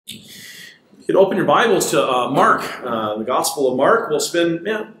You can open your Bibles to Mark, the Gospel of Mark. We'll spend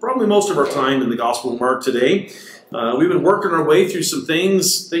probably most of our time in the Gospel of Mark today. We've been working our way through some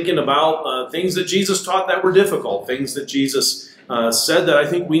things, thinking about things that Jesus taught that were difficult, things that Jesus said that I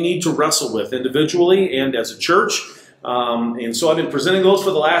think we need to wrestle with individually and as a church. And so I've been presenting those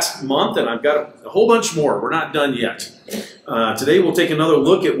for the last month, and I've got a whole bunch more. We're not done yet. Today we'll take another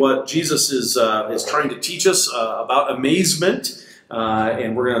look at what Jesus is trying to teach us about amazement.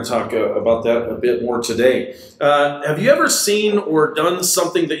 And we're going to talk about that a bit more today. Have you ever seen or done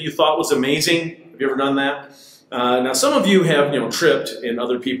something that you thought was amazing? Have you ever done that? Now, some of you have, tripped, and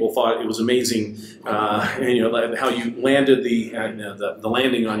other people thought it was amazing, and, how you landed the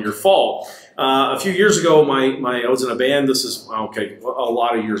landing on your fall. A few years ago, I was in a band. This is, okay, a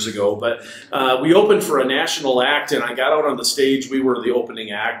lot of years ago, but we opened for a national act, and I got out on the stage. We were the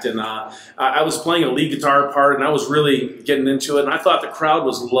opening act, and I was playing a lead guitar part, and I was really getting into it, and I thought the crowd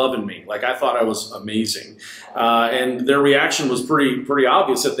was loving me. Like, I thought I was amazing. And their reaction was pretty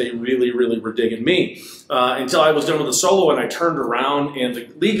obvious that they really, really were digging me. Until I was done with the solo and I turned around and the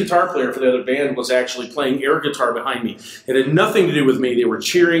lead guitar player for the other band was actually playing air guitar behind me. It had nothing to do with me. They were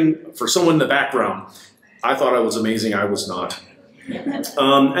cheering for someone in the background. I thought I was amazing. I was not.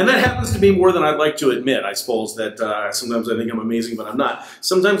 And that happens to me more than I'd like to admit, I suppose, that sometimes I think I'm amazing, but I'm not.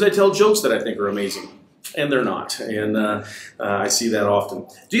 Sometimes I tell jokes that I think are amazing. And they're not, and I see that often.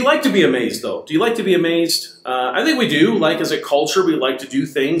 Do you like to be amazed, though? Do you like to be amazed? I think we do. Like, as a culture, we like to do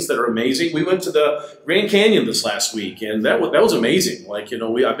things that are amazing. We went to the Grand Canyon this last week, and that was amazing. Like,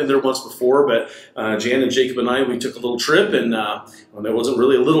 I've been there once before, but Jan and Jacob and I, we took a little trip, and it wasn't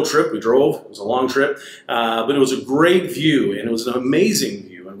really a little trip. We drove. It was a long trip, but it was a great view, and it was an amazing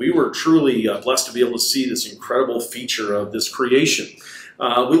view, and we were truly blessed to be able to see this incredible feature of this creation.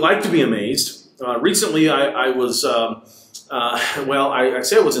 We like to be amazed. Recently, I was, I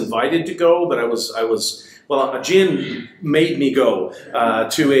say I was invited to go, but Jan made me go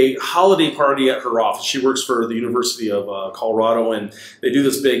to a holiday party at her office. She works for the University of Colorado, and they do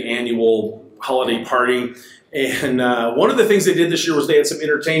this big annual holiday party. And one of the things they did this year was they had some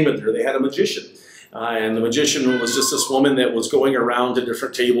entertainment there. They had a magician. And the magician was just this woman that was going around to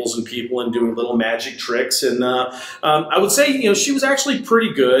different tables and people and doing little magic tricks. And I would say, she was actually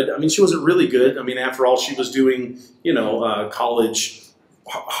pretty good. I mean, she wasn't really good. I mean, after all, she was doing, college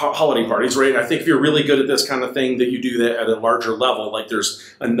holiday parties, right? I think if you're really good at this kind of thing, that you do that at a larger level, like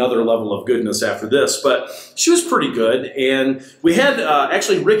there's another level of goodness after this. But she was pretty good. And we had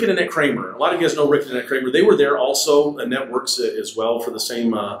actually Rick and Annette Kramer. A lot of you guys know Rick and Annette Kramer. They were there also. Annette works as well for the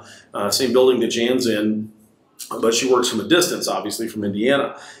same building that Jan's in. But she works from a distance, obviously, from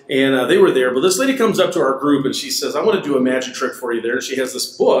Indiana. And they were there. But this lady comes up to our group and she says, I want to do a magic trick for you there. And she has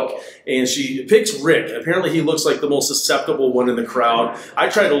this book and she picks Rick. Apparently he looks like the most susceptible one in the crowd. I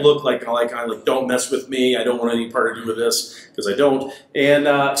try to look like don't mess with me. I don't want any part to do with this because I don't.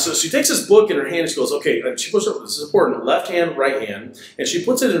 And so she takes this book in her hand and she goes, okay, and she puts it, this is important, left hand, right hand. And she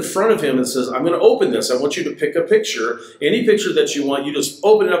puts it in front of him and says, I'm going to open this. I want you to pick a picture. Any picture that you want, you just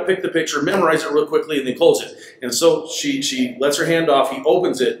open it up, pick the picture, memorize it real quickly, and then close it. And so she lets her hand off, he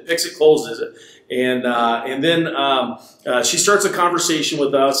opens it, picks it, closes it, and then she starts a conversation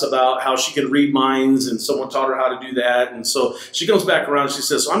with us about how she can read minds, and someone taught her how to do that. And so she comes back around and she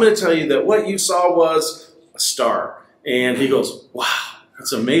says, so I'm going to tell you that what you saw was a star. And he goes, wow.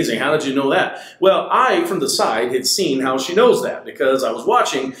 That's amazing. How did you know that? Well, I, from the side, had seen how she knows that because I was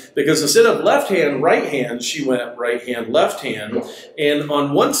watching, because instead of left hand, right hand, she went right hand, left hand. And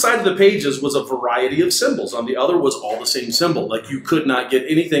on one side of the pages was a variety of symbols. On the other was all the same symbol. Like you could not get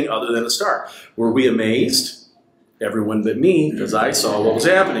anything other than a star. Were we amazed? Everyone but me, because I saw what was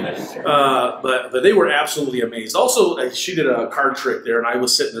happening. But they were absolutely amazed. Also, she did a card trick there, and I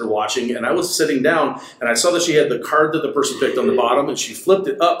was sitting there watching, and I was sitting down, and I saw that she had the card that the person picked on the bottom, and she flipped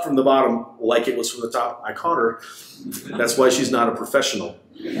it up from the bottom like it was from the top. I caught her. That's why she's not a professional.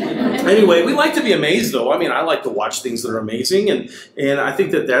 Anyway, we like to be amazed, though. I mean, I like to watch things that are amazing, and I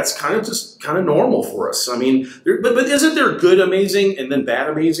think that that's kind of normal for us. I mean, but isn't there good amazing and then bad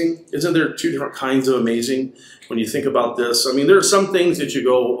amazing? Isn't there two different kinds of amazing when you think about this? I mean, there are some things that you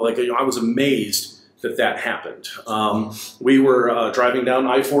go, like, I was amazed that happened. We were driving down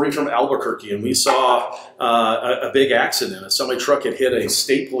I-40 from Albuquerque, and we saw a big accident. A semi-truck had hit a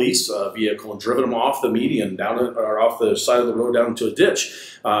state police vehicle and driven them off the median, off the side of the road down into a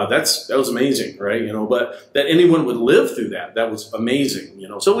ditch. That was amazing, right? But that anyone would live through that was amazing.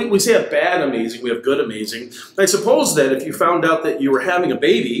 So we say a bad amazing, we have good amazing. I suppose that if you found out that you were having a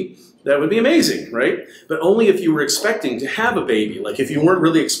baby That would be amazing, right? But only if you were expecting to have a baby. Like if you weren't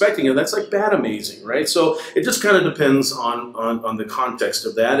really expecting it, that's like bad amazing, right? So it just kind of depends on the context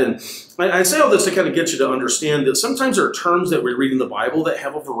of that. And I say all this to kind of get you to understand that sometimes there are terms that we read in the Bible that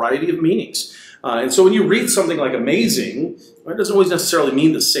have a variety of meanings. And so when you read something like amazing, it doesn't always necessarily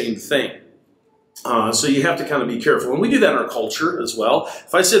mean the same thing. So you have to kind of be careful. And we do that in our culture as well.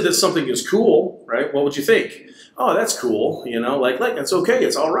 If I said that something is cool, right, what would you think? Oh, that's cool, you know, like it's okay,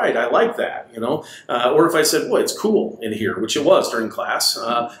 it's all right, I like that, you know. Or if I said, boy, it's cool in here, which it was during class,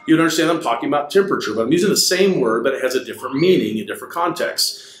 you'd understand I'm talking about temperature, but I'm using the same word, but it has a different meaning, a different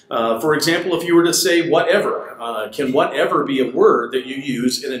context. For example, if you were to say whatever, can whatever be a word that you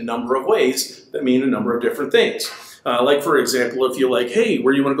use in a number of ways that mean a number of different things? Like, for example, if you're like, hey,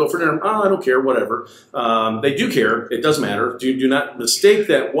 where do you want to go for dinner? Oh, I don't care, whatever. They do care. It does matter. Do not mistake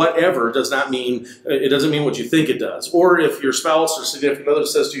that whatever does not mean, it doesn't mean what you think it does. Or if your spouse or significant other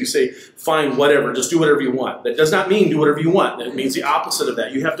says to you, say, fine, whatever, just do whatever you want. That does not mean do whatever you want. That means the opposite of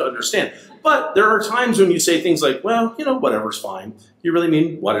that. You have to understand. But there are times when you say things like, well, you know, whatever's fine. You really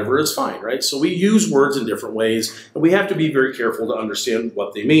mean whatever is fine, right? So we use words in different ways, and we have to be very careful to understand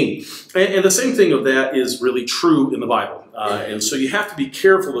what they mean. And the same thing of that is really true in the Bible. And so you have to be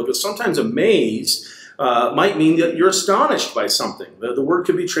careful because sometimes amazed might mean that you're astonished by something. The word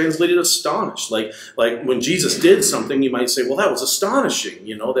could be translated astonished. Like when Jesus did something, you might say, well, that was astonishing,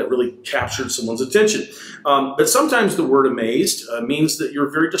 you know, that really captured someone's attention. But sometimes the word amazed means that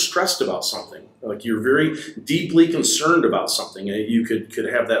you're very distressed about something. Like you're very deeply concerned about something. You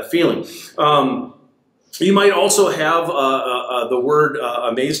could have that feeling. You might also have the word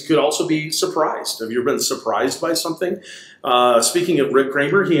amazed could also be surprised. Have you ever been surprised by something? Speaking of Rick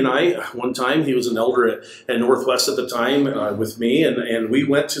Kramer, he and I, one time, he was an elder at Northwest at the time with me, and we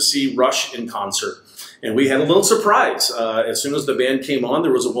went to see Rush in concert. And we had a little surprise. As soon as the band came on,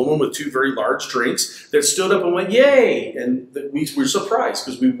 there was a woman with two very large drinks that stood up and went, yay! And we were surprised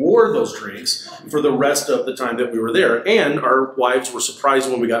because we wore those drinks for the rest of the time that we were there. And our wives were surprised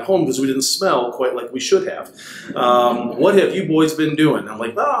when we got home because we didn't smell quite like we should have. What have you boys been doing? I'm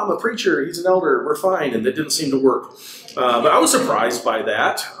like, oh, I'm a preacher. He's an elder. We're fine. And that didn't seem to work. But I was surprised by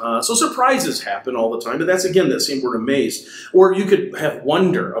that. So surprises happen all the time, but that's, again, that same word amazed. Or you could have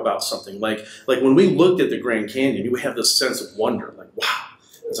wonder about something. Like when we looked at the Grand Canyon, you would have this sense of wonder, like, wow,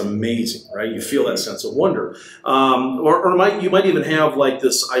 that's amazing, right? You feel that sense of wonder. You might even have like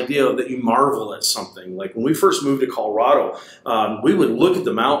this idea that you marvel at something. Like when we first moved to Colorado, we would look at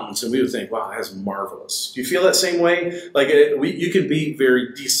the mountains and we would think, wow, that's marvelous. Do you feel that same way? Like you can be very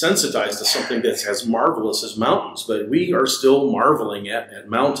desensitized to something that's as marvelous as mountains, but we are still marveling at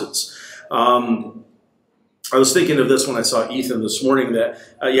mountains. I was thinking of this when I saw Ethan this morning that,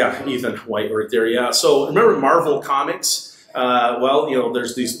 yeah, Ethan White right there, yeah. So remember Marvel Comics? Well, you know,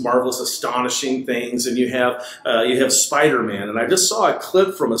 there's these marvelous, astonishing things, and you have Spider-Man, and I just saw a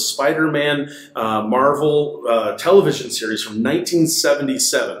clip from a Spider-Man Marvel television series from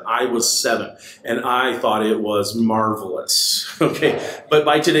 1977. I was 7, and I thought it was marvelous. Okay, but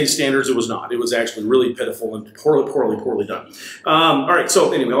by today's standards, it was not. It was actually really pitiful and poorly done. All right,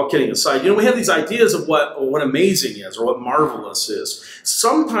 so anyway, all kidding aside, you know, we have these ideas of what amazing is or what marvelous is.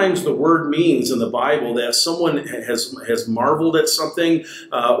 Sometimes the word means in the Bible that someone has marveled at something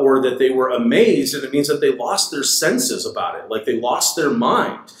or that they were amazed, and it means that they lost their senses about it, like they lost their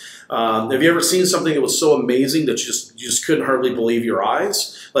mind. Have you ever seen something that was so amazing that you just couldn't hardly believe your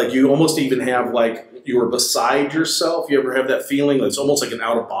eyes? Like you almost even have like you were beside yourself. You ever have that feeling? Like it's almost like an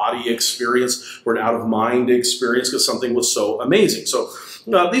out-of-body experience or an out-of-mind experience because something was so amazing. So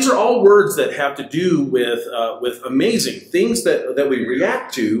these are all words that have to do with amazing things that we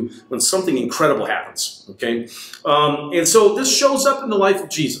react to when something incredible happens. Okay, and so this shows up in the life of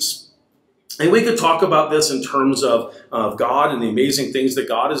Jesus. And we could talk about this in terms of God and the amazing things that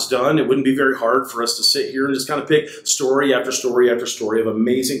God has done. It wouldn't be very hard for us to sit here and just kind of pick story after story after story of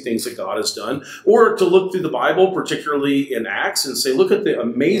amazing things that God has done. Or to look through the Bible, particularly in Acts, and say, look at the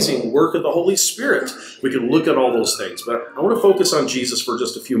amazing work of the Holy Spirit. We can look at all those things. But I want to focus on Jesus for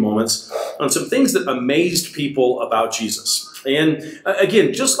just a few moments, on some things that amazed people about Jesus. And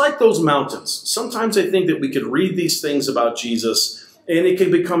again, just like those mountains, sometimes I think that we could read these things about Jesus and it can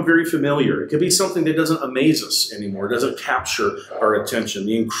become very familiar. It could be something that doesn't amaze us anymore. It doesn't capture our attention.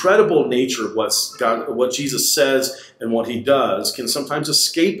 The incredible nature of what Jesus says and what he does can sometimes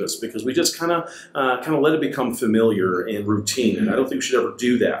escape us because we just kind of let it become familiar and routine. And I don't think we should ever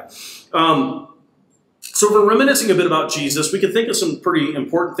do that. So if we're reminiscing a bit about Jesus, we can think of some pretty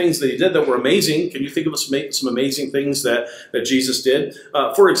important things that he did that were amazing. Can you think of some amazing things that Jesus did?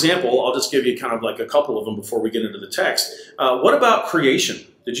 For example, I'll just give you kind of like a couple of them before we get into the text. What about creation?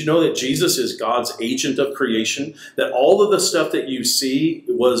 Did you know that Jesus is God's agent of creation? That all of the stuff that you see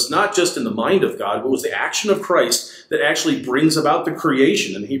was not just in the mind of God, but was the action of Christ that actually brings about the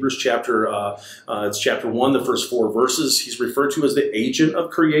creation. In Hebrews it's chapter 1, the first 4 verses, he's referred to as the agent of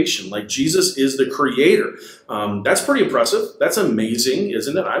creation. Like Jesus is the creator. That's pretty impressive. That's amazing,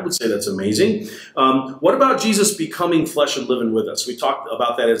 isn't it? I would say that's amazing. What about Jesus becoming flesh and living with us? We talked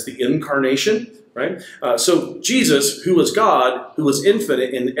about that as the incarnation. Right? So Jesus, who was God, who was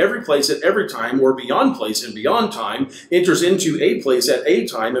infinite in every place at every time, or beyond place and beyond time, enters into a place at a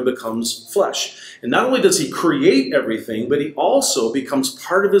time and becomes flesh. And not only does he create everything, but he also becomes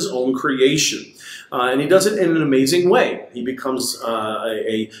part of his own creation. And he does it in an amazing way. He becomes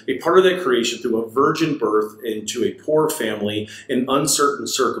a part of that creation through a virgin birth into a poor family in uncertain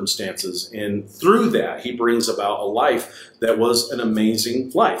circumstances. And through that, he brings about a life that was an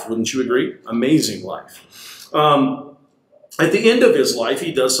amazing life. Wouldn't you agree? Amazing life. At the end of his life,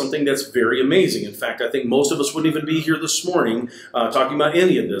 he does something that's very amazing. In fact, I think most of us wouldn't even be here this morning talking about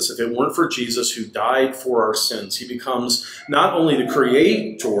any of this if it weren't for Jesus who died for our sins. He becomes not only the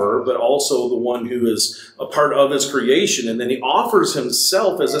creator, but also the one who is a part of his creation. And then he offers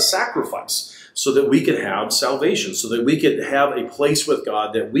himself as a sacrifice so that we could have salvation, so that we could have a place with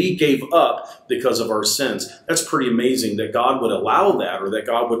God that we gave up because of our sins. That's pretty amazing that God would allow that, or that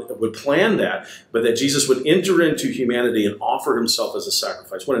God would plan that, but that Jesus would enter into humanity and offer himself as a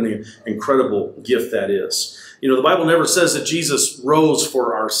sacrifice. What an incredible gift that is. You know, the Bible never says that Jesus rose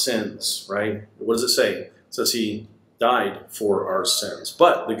for our sins, right? What does it say? It says he died for our sins.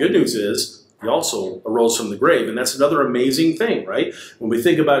 But the good news is, he also arose from the grave, and that's another amazing thing, right? When we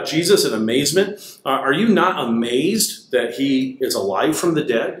think about Jesus and amazement, are you not amazed that he is alive from the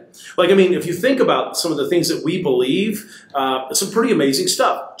dead? Like, I mean, if you think about some of the things that we believe, some pretty amazing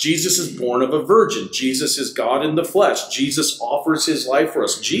stuff. Jesus is born of a virgin. Jesus is God in the flesh. Jesus offers his life for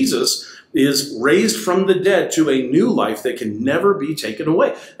us. Jesus is raised from the dead to a new life that can never be taken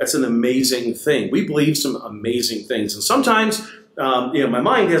away. That's an amazing thing. We believe some amazing things, and sometimes my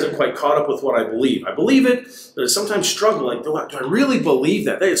mind hasn't quite caught up with what I believe. I believe it, but I sometimes struggle, like, do I really believe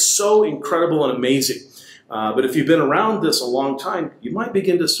that? That is so incredible and amazing. But if you've been around this a long time, you might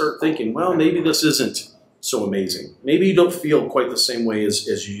begin to start thinking, well, maybe this isn't so amazing. Maybe you don't feel quite the same way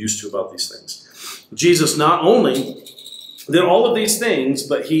as you used to about these things. Jesus not only did all of these things,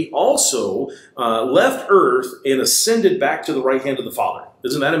 but he also left earth and ascended back to the right hand of the Father.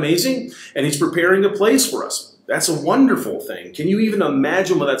 Isn't that amazing? And he's preparing a place for us. That's a wonderful thing. Can you even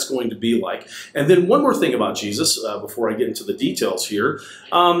imagine what that's going to be like? And then one more thing about Jesus, before I get into the details here.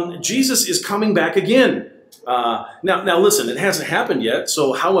 Jesus is coming back again. Now listen, it hasn't happened yet,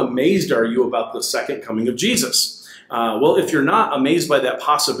 so how amazed are you about the second coming of Jesus? Well, if you're not amazed by that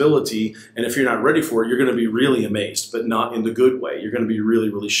possibility, and if you're not ready for it, you're going to be really amazed, but not in the good way. You're going to be really,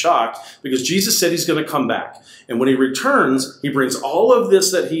 really shocked, because Jesus said he's going to come back. And when he returns, he brings all of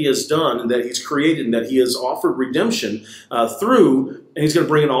this that he has done, and that he's created, and that he has offered redemption through, and he's going to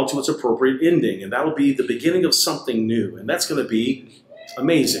bring it all to its appropriate ending. And that'll be the beginning of something new. And that's going to be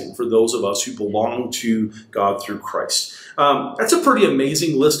amazing for those of us who belong to God through Christ. That's a pretty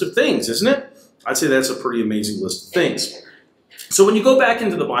amazing list of things, isn't it? I'd say that's a pretty amazing list of things. So when you go back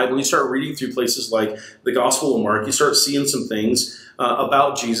into the Bible and you start reading through places like the Gospel of Mark, you start seeing some things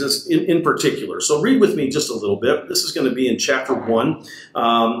about Jesus in particular. So read with me just a little bit. This is going to be in chapter 1,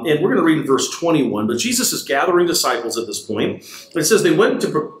 and we're going to read in verse 21. But Jesus is gathering disciples at this point. It says, they went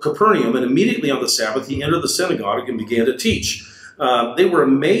to Capernaum, and immediately on the Sabbath he entered the synagogue and began to teach. They were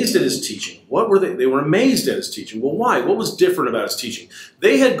amazed at his teaching. What were they? They were amazed at his teaching. Well, why? What was different about his teaching?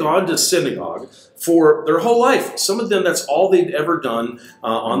 They had gone to synagogue for their whole life. Some of them, that's all they'd ever done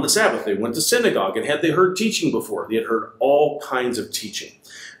on the Sabbath. They went to synagogue, and had they heard teaching before? They had heard all kinds of teaching.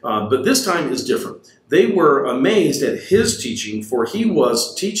 But this time is different. They were amazed at his teaching, for he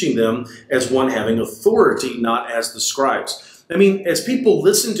was teaching them as one having authority, not as the scribes. I mean, as people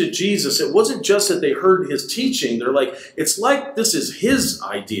listened to Jesus, it wasn't just that they heard his teaching. They're like, it's like this is his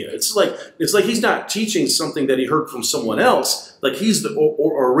idea. It's like he's not teaching something that he heard from someone else. Like he's the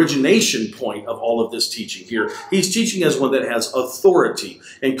origination point of all of this teaching here. He's teaching as one that has authority.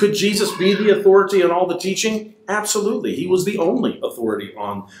 And could Jesus be the authority on all the teaching? Absolutely. He was the only authority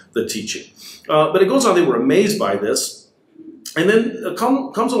on the teaching. But it goes on, they were amazed by this. And then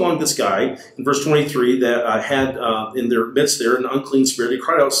comes along this guy in verse 23 that had in their midst there an unclean spirit. He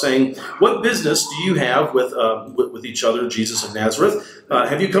cried out saying, what business do you have with each other, Jesus of Nazareth?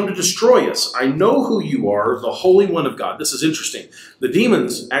 Have you come to destroy us? I know who you are, the Holy One of God. This is interesting. The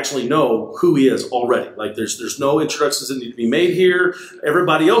demons actually know who he is already. Like there's no introductions that need to be made here.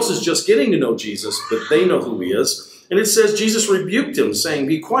 Everybody else is just getting to know Jesus, but they know who he is. And it says Jesus rebuked him, saying,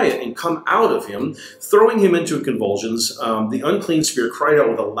 "Be quiet and come out of him." Throwing him into convulsions, the unclean spirit cried out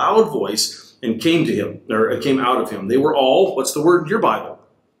with a loud voice and came to him, or came out of him. They were all, what's the word in your Bible?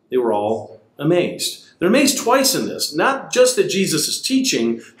 They were all amazed. They're amazed twice in this. Not just that Jesus is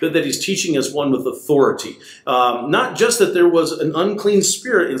teaching, but that he's teaching as one with authority. Not just that there was an unclean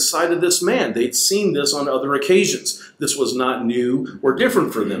spirit inside of this man. They'd seen this on other occasions. This was not new or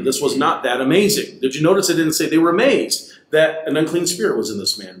different for them. This was not that amazing. Did you notice it didn't say they were amazed that an unclean spirit was in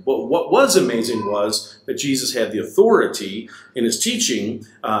this man? But what was amazing was that Jesus had the authority in his teaching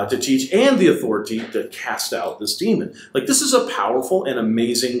to teach and the authority to cast out this demon. Like, this is a powerful and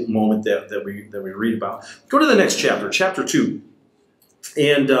amazing moment that we read about. Go to the next chapter, chapter 2.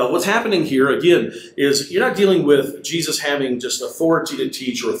 And what's happening here, again, is you're not dealing with Jesus having just authority to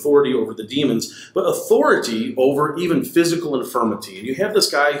teach or authority over the demons, but authority over even physical infirmity. And you have this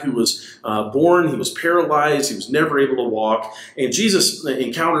guy who was born, he was paralyzed, he was never able to walk, and Jesus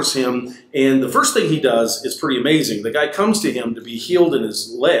encounters him, and the first thing he does is pretty amazing. The guy comes to him to be healed in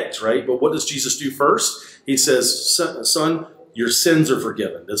his legs, right? But what does Jesus do first? He says, "Son, your sins are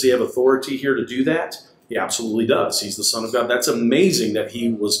forgiven." Does he have authority here to do that? He absolutely does. He's the Son of God. That's amazing that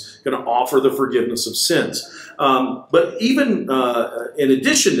he was going to offer the forgiveness of sins. But even in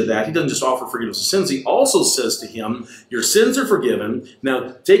addition to that, he doesn't just offer forgiveness of sins. He also says to him, "Your sins are forgiven.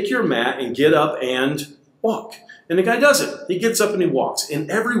 Now take your mat and get up and walk." And the guy does it. He gets up and he walks. And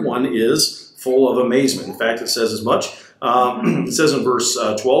everyone is full of amazement. In fact, it says as much. It says in verse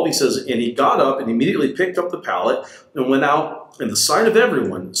 12, he says, "And he got up and immediately picked up the pallet and went out in the sight of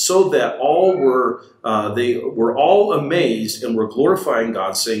everyone, so that all were they were all amazed and were glorifying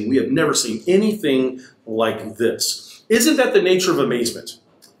God, saying, 'We have never seen anything like this.'" Isn't that the nature of amazement?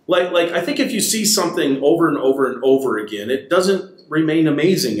 Like I think if you see something over and over and over again, it doesn't remain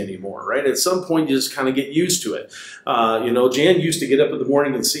amazing anymore, right? At some point, you just kind of get used to it. Jan used to get up in the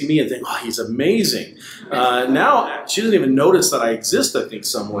morning and see me and think, "Oh, he's amazing." Now, she doesn't even notice that I exist, I think,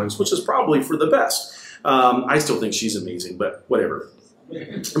 some mornings, which is probably for the best. I still think she's amazing, but whatever.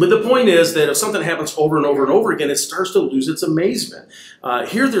 But the point is that if something happens over and over and over again, it starts to lose its amazement.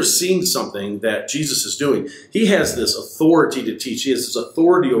 Here they're seeing something that Jesus is doing. He has this authority to teach. He has this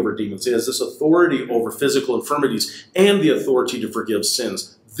authority over demons. He has this authority over physical infirmities and the authority to forgive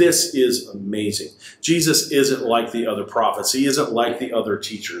sins. This is amazing. Jesus isn't like the other prophets. He isn't like the other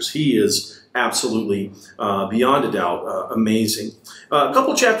teachers. He is absolutely, beyond a doubt, amazing. A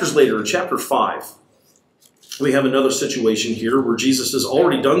couple chapters later, in chapter 5, we have another situation here where Jesus has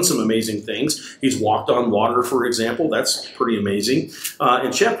already done some amazing things. He's walked on water, for example. That's pretty amazing.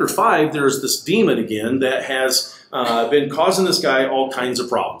 In chapter 5, there's this demon again that has been causing this guy all kinds of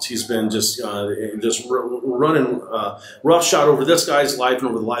problems. He's been just running roughshod over this guy's life and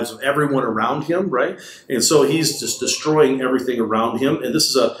over the lives of everyone around him, right? And so he's just destroying everything around him. And this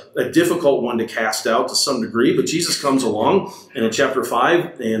is a difficult one to cast out to some degree. But Jesus comes along, and in chapter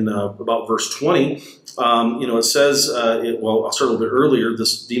 5 and about verse 20, it says, I'll start a little bit earlier.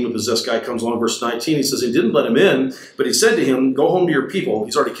 This demon-possessed guy comes along, verse 19. He says he didn't let him in, but he said to him, "Go home to your people."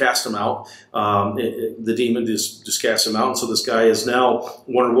 He's already cast him out. The demon just cast him out. And so this guy is now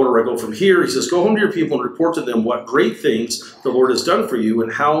wondering, where do I go from here? He says, "Go home to your people and report to them what great things the Lord has done for you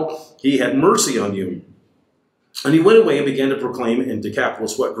and how he had mercy on you." And he went away and began to proclaim in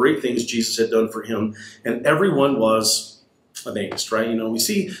Decapolis what great things Jesus had done for him. And everyone was amazed, right? We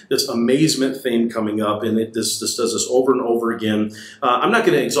see this amazement theme coming up, and this does this over and over again. I'm not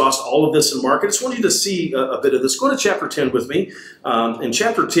going to exhaust all of this in Mark. I just want you to see a bit of this. Go to chapter 10 with me. In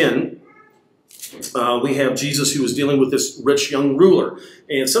chapter 10, we have Jesus who is dealing with this rich young ruler.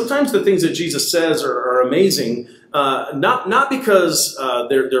 And sometimes the things that Jesus says are amazing, not because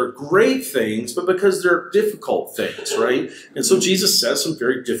they're great things, but because they're difficult things, right? And so Jesus says some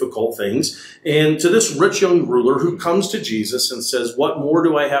very difficult things. And to this rich young ruler who comes to Jesus and says, "What more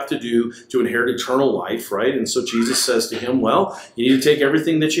do I have to do to inherit eternal life," right? And so Jesus says to him, "Well, you need to take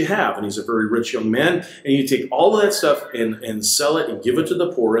everything that you have." And he's a very rich young man. And you take all of that stuff and sell it and give it to the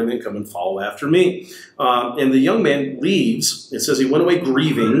poor and then come and follow after me. And the young man leaves. It says he went away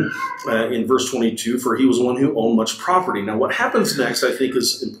grieving in verse 22, for he was one who owned much property. Now what happens next I think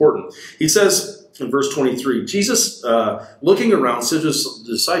is important. He says in verse 23, Jesus, looking around, said to his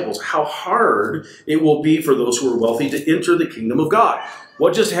disciples, "How hard it will be for those who are wealthy to enter the kingdom of God."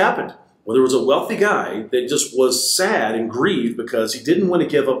 What just happened? Well, there was a wealthy guy that just was sad and grieved because he didn't want to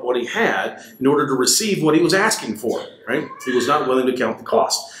give up what he had in order to receive what he was asking for, right? He was not willing to count the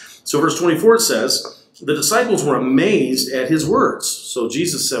cost. So verse 24 says, the disciples were amazed at his words. So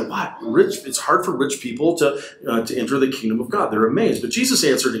Jesus said, "What? It's hard for rich people to enter the kingdom of God." They're amazed. But Jesus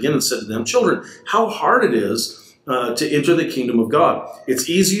answered again and said to them, "Children, how hard it is to enter the kingdom of God. It's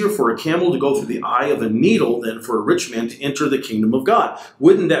easier for a camel to go through the eye of a needle than for a rich man to enter the kingdom of God.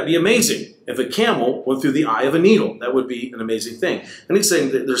 Wouldn't that be amazing? If a camel went through the eye of a needle, that would be an amazing thing. And he's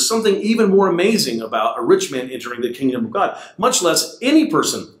saying that there's something even more amazing about a rich man entering the kingdom of God, much less any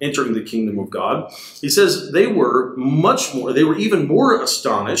person entering the kingdom of God. He says they were even more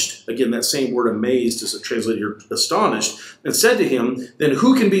astonished. Again, that same word amazed is translated here, astonished, and said to him, then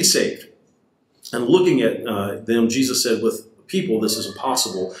who can be saved? And looking at them, Jesus said, with people, this is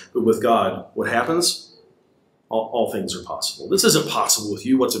impossible, but with God, what happens? All things are possible. This isn't possible with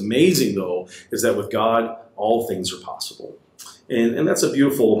you. What's amazing, though, is that with God, all things are possible. And that's a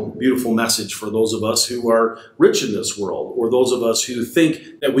beautiful, beautiful message for those of us who are rich in this world, or those of us who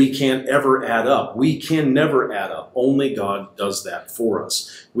think that we can't ever add up. We can never add up. Only God does that for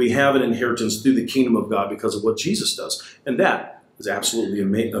us. We have an inheritance through the kingdom of God because of what Jesus does. And that is absolutely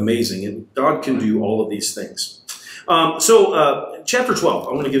amazing. And God can do all of these things. Chapter 12,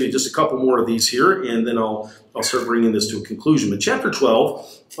 I want to give you just a couple more of these here, and then I'll start bringing this to a conclusion. But chapter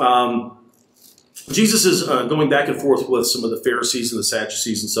 12, Jesus is going back and forth with some of the Pharisees and the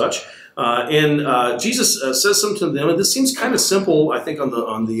Sadducees and such. Jesus says something to them, and this seems kind of simple, I think,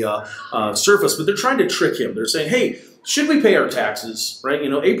 on the surface, but they're trying to trick him. They're saying, hey, should we pay our taxes, right? You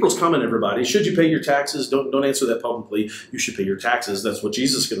know, April's coming, everybody. Should you pay your taxes? Don't answer that publicly. You should pay your taxes. That's what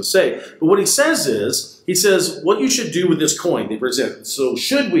Jesus is going to say. But what he says is, he says, what you should do with this coin they present. So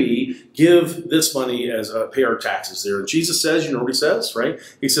should we give this money as pay our taxes there? And Jesus says, you know what he says, right?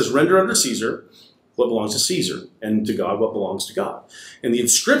 He says, render unto Caesar what belongs to Caesar, and to God what belongs to God. And the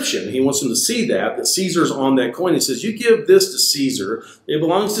inscription, he wants them to see that Caesar's on that coin. He says, you give this to Caesar, it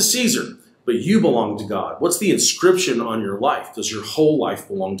belongs to Caesar, but you belong to God. What's the inscription on your life? Does your whole life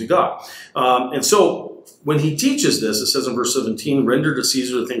belong to God? And so when he teaches this, it says in verse 17, render to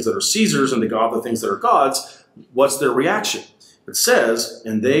Caesar the things that are Caesar's, and to God the things that are God's. What's their reaction? It says,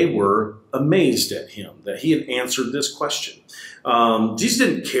 and they were amazed at him, that he had answered this question. Jesus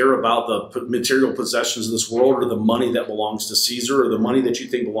didn't care about the material possessions of this world or the money that belongs to Caesar or the money that you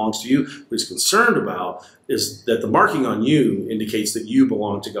think belongs to you. What he's concerned about is that the marking on you indicates that you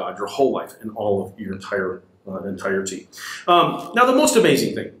belong to God your whole life and all of your entirety. Now, the most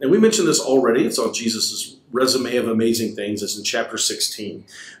amazing thing, and we mentioned this already, it's on Jesus' resume of amazing things, is in chapter 16.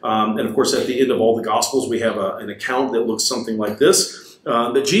 And of course, at the end of all the Gospels, we have an account that looks something like this.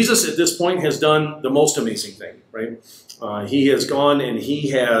 That Jesus at this point has done the most amazing thing, right? He has gone and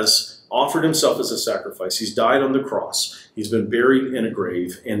he has offered himself as a sacrifice. He's died on the cross. He's been buried in a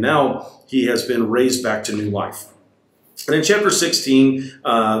grave. And now he has been raised back to new life. And in chapter 16,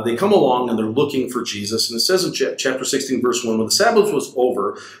 they come along and they're looking for Jesus. And it says in chapter 16, verse 1, when the Sabbath was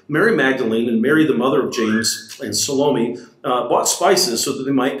over, Mary Magdalene and Mary, the mother of James, and Salome bought spices so that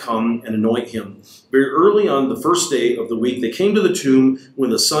they might come and anoint him. Very early on the first day of the week, they came to the tomb when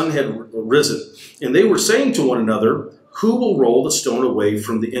the sun had risen. And they were saying to one another, who will roll the stone away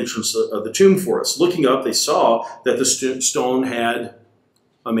from the entrance of the tomb for us? Looking up, they saw that the stone had,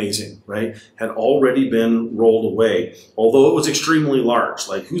 amazing, right, had already been rolled away, although it was extremely large.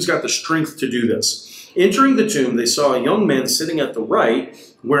 Like, who's got the strength to do this? Entering the tomb, they saw a young man sitting at the right,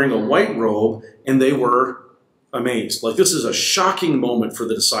 wearing a white robe, and they were amazed. Like, this is a shocking moment for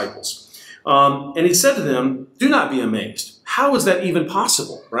the disciples. And he said to them, do not be amazed. How is that even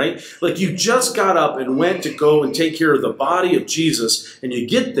possible, right? Like, you just got up and went to go and take care of the body of Jesus, and you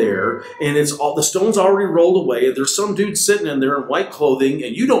get there, and the stone's already rolled away, and there's some dude sitting in there in white clothing,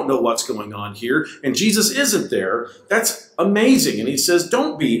 and you don't know what's going on here, and Jesus isn't there. That's amazing. And he says,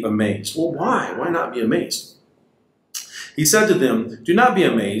 don't be amazed. Well, why? Why not be amazed? He said to them, do not be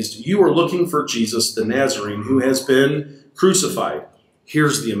amazed. You are looking for Jesus the Nazarene, who has been crucified.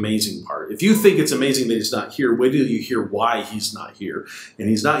 Here's the amazing part. If you think it's amazing that he's not here, wait till you hear why he's not here. And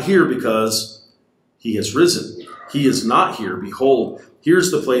he's not here because he has risen. He is not here. Behold, here's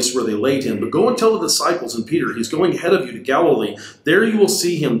the place where they laid him. But go and tell the disciples and Peter, he's going ahead of you to Galilee. There you will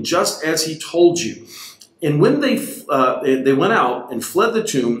see him just as he told you. And when they went out and fled the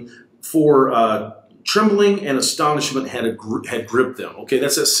tomb, for trembling and astonishment had gripped them. Okay,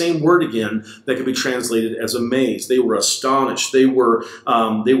 that's that same word again that could be translated as amazed. They were astonished. They were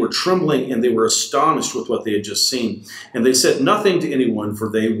trembling and they were astonished with what they had just seen. And they said nothing to anyone, for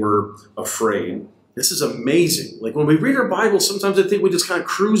they were afraid. This is amazing. Like, when we read our Bible, sometimes I think we just kind of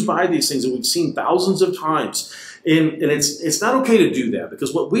cruise by these things that we've seen thousands of times. And it's not okay to do that,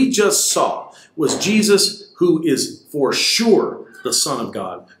 because what we just saw was Jesus, who is for sure the Son of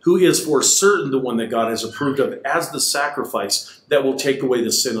God, who is for certain the one that God has approved of as the sacrifice that will take away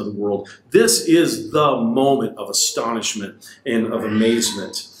the sin of the world. This is the moment of astonishment and of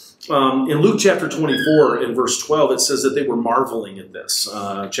amazement. In Luke chapter 24 and verse 12, it says that they were marveling at this.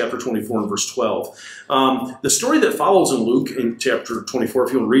 Chapter 24 and verse 12. The story that follows in Luke in chapter 24,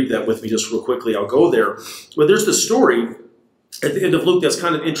 if you want to read that with me just real quickly, I'll go there. But there's the story at the end of Luke that's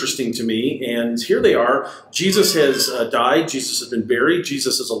kind of interesting to me. And here they are. Jesus has died. Jesus has been buried.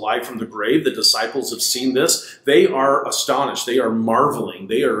 Jesus is alive from the grave. The disciples have seen this. They are astonished. They are marveling.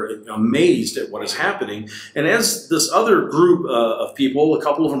 They are amazed at what is happening. And as this other group of people, a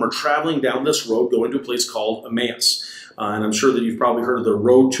couple of them are traveling down this road going to a place called Emmaus. And I'm sure that you've probably heard of the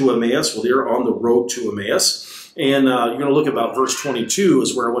road to Emmaus. Well, they're on the road to Emmaus. And you're going to look about verse 22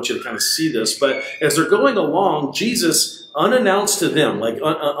 is where I want you to kind of see this. But as they're going along, Jesus, unannounced to them, like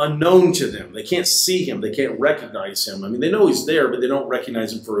unknown to them, they can't see him, they can't recognize him. I mean, they know he's there, but they don't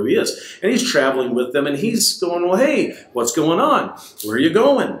recognize him for who he is. And he's traveling with them, and he's going, well, hey, what's going on? Where are you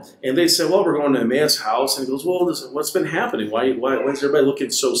going? And they say, well, we're going to Emmaus' house. And he goes, well, what's been happening? Why is everybody looking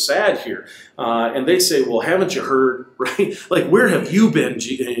so sad here? And they say, well, haven't you heard, right? Like, where have you been?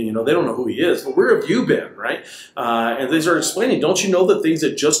 You know, they don't know who he is, but where have you been, right? And they start explaining, don't you know the things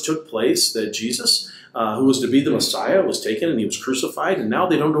that just took place, that Jesus, who was to be the Messiah, was taken and he was crucified, and now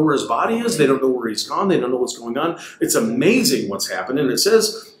they don't know where his body is, they don't know where he's gone, they don't know what's going on. It's amazing what's happened. And it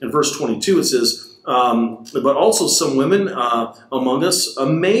says in verse 22, it says, but also some women among us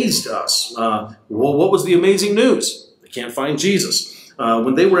amazed us. Well, what was the amazing news? They can't find Jesus.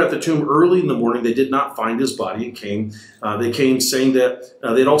 When they were at the tomb early in the morning, they did not find his body. They came saying that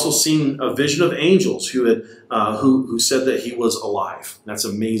they'd also seen a vision of angels who said that he was alive. That's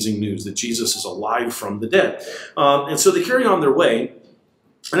amazing news, that Jesus is alive from the dead. And so they carry on their way.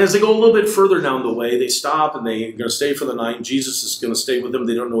 And as they go a little bit further down the way, they stop and they're going to stay for the night. Jesus is going to stay with them.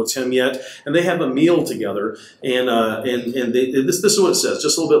 They don't know it's him yet. And they have a meal together. And this is what it says,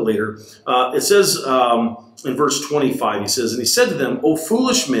 just a little bit later. It says in verse 25, he says, and he said to them, O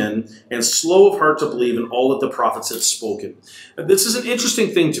foolish men, and slow of heart to believe in all that the prophets have spoken. This is an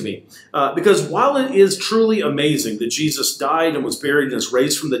interesting thing to me, because while it is truly amazing that Jesus died and was buried and is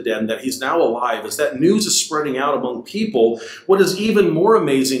raised from the dead, and that he's now alive, as that news is spreading out among people, what is even more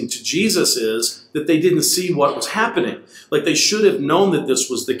amazing to Jesus is that they didn't see what was happening. Like, they should have known that this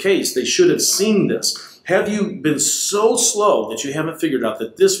was the case. They should have seen this. Have you been so slow that you haven't figured out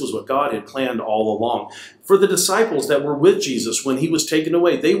that this was what God had planned all along? For the disciples that were with Jesus when he was taken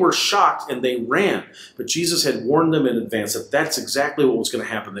away, they were shocked and they ran. But Jesus had warned them in advance that that's exactly what was going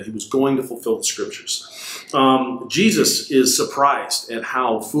to happen, that he was going to fulfill the scriptures. Jesus is surprised at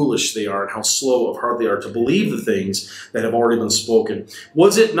how foolish they are and how slow of heart they are to believe the things that have already been spoken.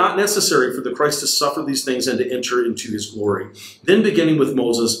 Was it not necessary for the Christ to suffer these things and to enter into his glory? Then beginning with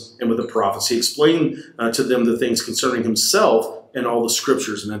Moses and with the prophets, he explained to them the things concerning himself and all the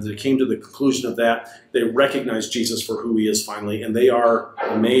scriptures. And as they came to the conclusion of that, they recognized Jesus for who he is finally, and they are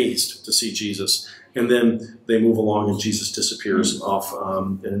amazed to see Jesus. And then they move along and Jesus disappears off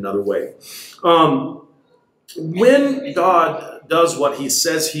in another way. When God does what he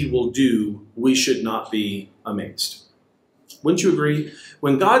says he will do, we should not be amazed. Wouldn't you agree?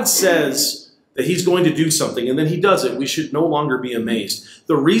 When God says that he's going to do something and then he does it, we should no longer be amazed.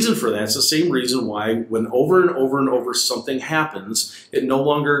 The reason for that is the same reason why when over and over and over something happens, it no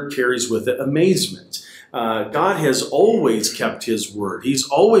longer carries with it amazement. God has always kept his word. He's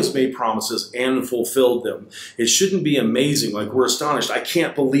always made promises and fulfilled them. It shouldn't be amazing, like we're astonished. I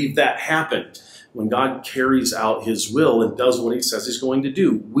can't believe that happened. When God carries out his will and does what he says he's going to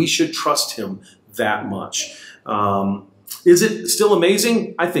do, we should trust him that much. Is it still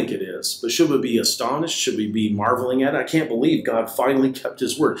amazing? I think it is. But should we be astonished? Should we be marveling at it? I can't believe God finally kept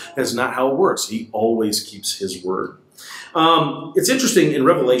his word. That's not how it works. He always keeps his word. It's interesting in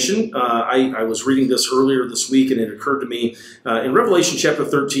Revelation. I was reading this earlier this week, and it occurred to me in Revelation chapter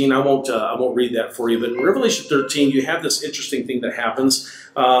 13. I won't read that for you, but in Revelation 13, you have this interesting thing that happens.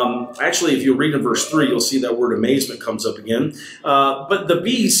 Actually, if you read in verse 3, you'll see that word amazement comes up again. But the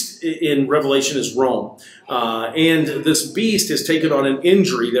beast in Revelation is Rome. And this beast has taken on an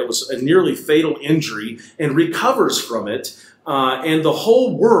injury that was a nearly fatal injury and recovers from it. And the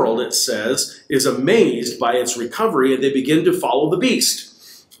whole world, it says, is amazed by its recovery, and they begin to follow the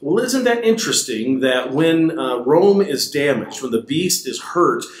beast. Well, isn't that interesting that when Rome is damaged, when the beast is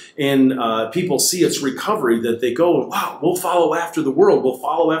hurt, and people see its recovery, that they go, wow, we'll follow after the world, we'll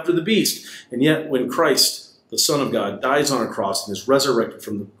follow after the beast. And yet when Christ, the Son of God, dies on a cross and is resurrected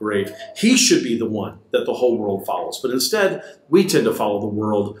from the grave, he should be the one that the whole world follows. But instead, we tend to follow the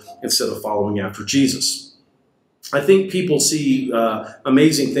world instead of following after Jesus. I think people see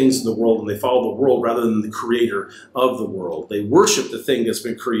amazing things in the world and they follow the world rather than the creator of the world. They worship the thing that's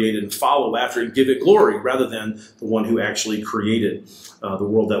been created and follow after and give it glory rather than the one who actually created the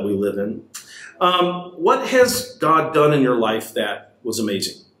world that we live in. What has God done in your life that was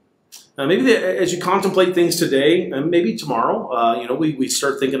amazing? Maybe as you contemplate things today, and maybe tomorrow, we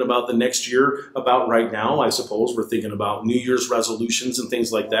start thinking about the next year about right now, I suppose. We're thinking about New Year's resolutions and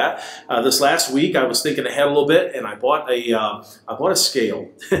things like that. This last week, I was thinking ahead a little bit, and I bought a scale.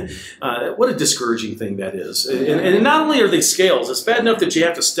 What a discouraging thing that is. And not only are they scales, it's bad enough that you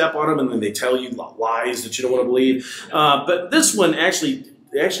have to step on them and then they tell you lies that you don't want to believe. But this one actually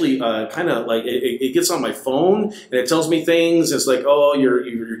kind of like it gets on my phone and it tells me things. It's like, oh,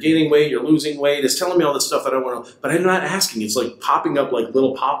 you're gaining weight, you're losing weight. It's telling me all this stuff that I want to, but I'm not asking. It's like popping up like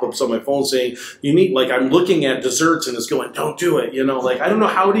little pop-ups on my phone saying you need, like I'm looking at desserts and it's going, don't do it. Like I don't know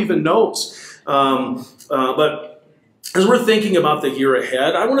how it even knows. But as we're thinking about the year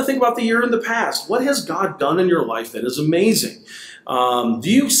ahead, I want to think about the year in the past. What has God done in your life that is amazing? Do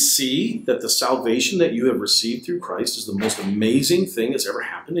you see that the salvation that you have received through Christ is the most amazing thing that's ever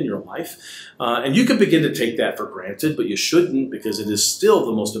happened in your life? And you can begin to take that for granted, but you shouldn't, because it is still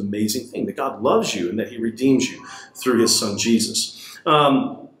the most amazing thing, that God loves you and that he redeems you through his son Jesus.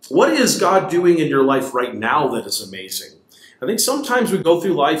 What is God doing in your life right now that is amazing? I think sometimes we go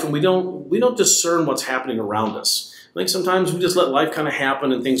through life and we don't discern what's happening around us. I think sometimes we just let life kind of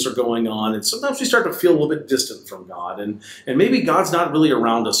happen and things are going on, and sometimes we start to feel a little bit distant from God, and maybe God's not really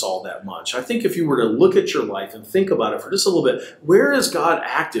around us all that much. I think if you were to look at your life and think about it for just a little bit, where is God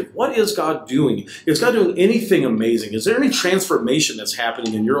active? What is God doing? Is God doing anything amazing? Is there any transformation that's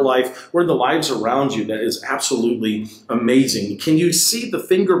happening in your life or in the lives around you that is absolutely amazing? Can you see the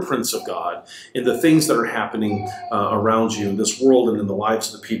fingerprints of God in the things that are happening around you in this world and in the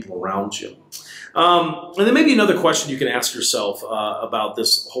lives of the people around you? And then maybe another question you can ask yourself about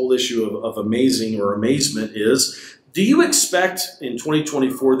this whole issue of amazing or amazement is, do you expect in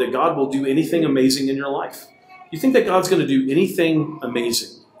 2024 that God will do anything amazing in your life? Do you think that God's going to do anything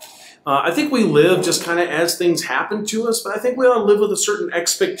amazing? I think we live just kind of as things happen to us, but I think we ought to live with a certain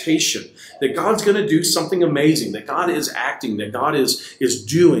expectation that God's going to do something amazing, that God is acting, that God is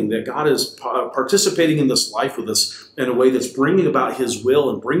doing, that God is participating in this life with us in a way that's bringing about his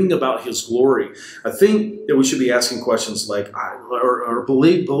will and bringing about his glory. I think that we should be asking questions like, or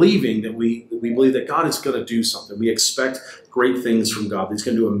believing that we believe that God is going to do something. We expect great things from God. He's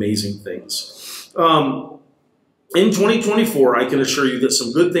going to do amazing things. In 2024, I can assure you that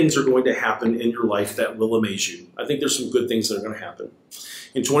some good things are going to happen in your life that will amaze you. I think there's some good things that are going to happen.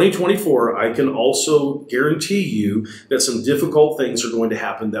 In 2024, I can also guarantee you that some difficult things are going to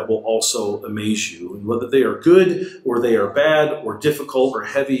happen that will also amaze you. And whether they are good or they are bad or difficult or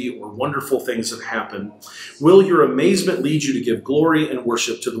heavy or wonderful things that happen, will your amazement lead you to give glory and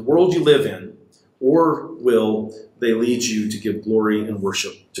worship to the world you live in, or will they lead you to give glory and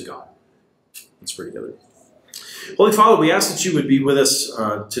worship to God? Let's pray together. Holy Father, we ask that you would be with us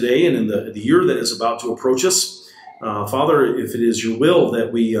today and in the year that is about to approach us. Father, if it is your will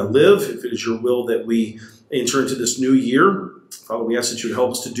that we live, if it is your will that we enter into this new year, Father, we ask that you would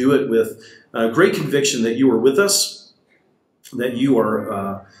help us to do it with great conviction that you are with us, that you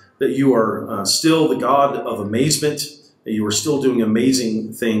are still the God of amazement, that you are still doing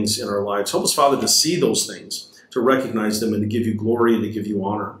amazing things in our lives. Help us, Father, to see those things, to recognize them, and to give you glory and to give you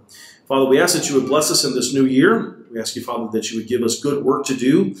honor. Father, we ask that you would bless us in this new year. We ask you, Father, that you would give us good work to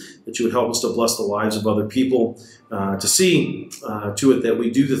do, that you would help us to bless the lives of other people, to see to it that we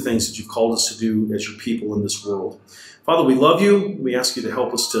do the things that you've called us to do as your people in this world. Father, we love you. We ask you to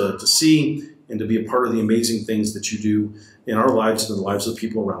help us to see and to be a part of the amazing things that you do in our lives and in the lives of the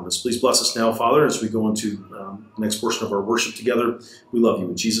people around us. Please bless us now, Father, as we go into the next portion of our worship together. We love you.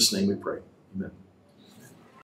 In Jesus' name we pray. Amen.